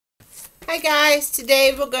Hi guys,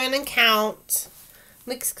 today we're going to count.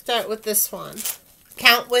 Let's start with this one.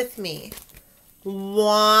 Count with me.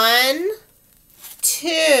 1,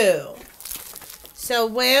 2. So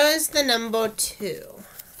where is the number 2?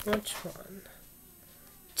 Which one?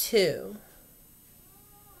 2.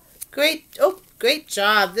 Great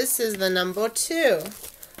job. This is the number 2.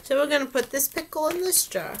 So we're going to put this pickle in this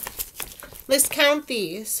jar. Let's count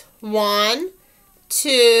these. 1,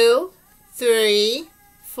 2, 3,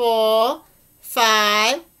 4,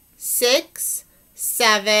 5, 6,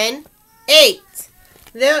 7, 8.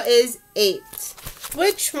 There is 8.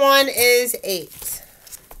 Which one is 8?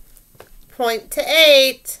 Point to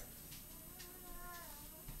 8.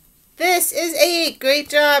 This is 8. Great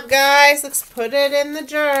job, guys. Let's put it in the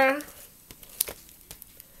jar.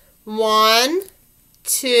 1,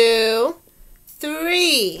 2,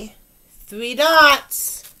 3. 3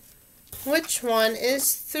 dots. Which one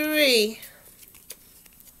is 3?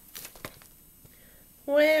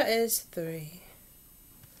 Where is 3?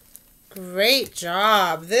 Great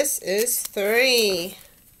job. This is 3.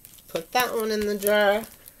 Put that one in the jar.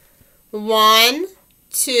 1,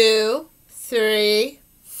 2, 3,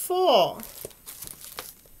 4.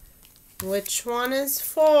 Which one is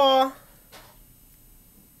 4?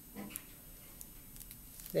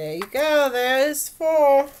 There you go. There is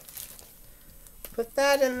 4. Put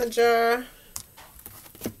that in the jar.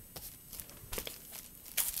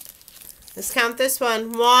 Let's count this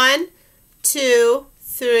one. 1, 2,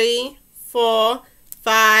 3, 4,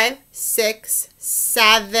 5, 6,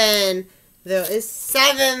 7. There is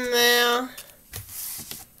 7 there.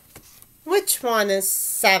 Which one is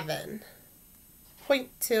 7?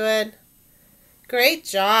 Point to it. Great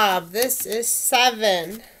job. This is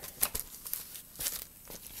 7.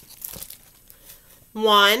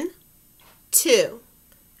 1, 2,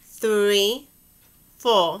 3,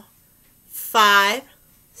 4, 5,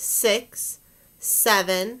 6,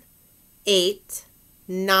 7, 8,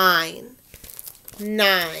 9.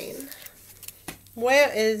 9.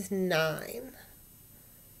 Where is 9?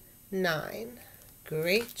 9.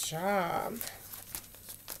 Great job.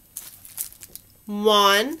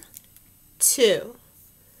 1, 2,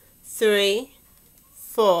 3,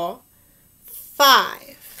 4,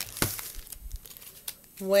 5.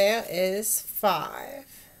 Where is 5?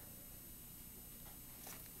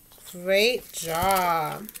 Great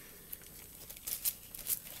job.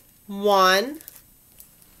 1,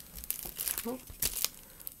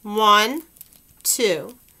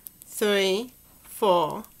 2, 3,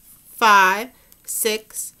 4, 5,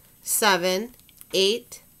 6, 7,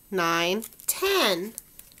 8, 9, 10.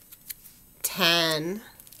 10.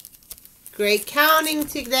 Great counting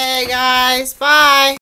today, guys. Bye.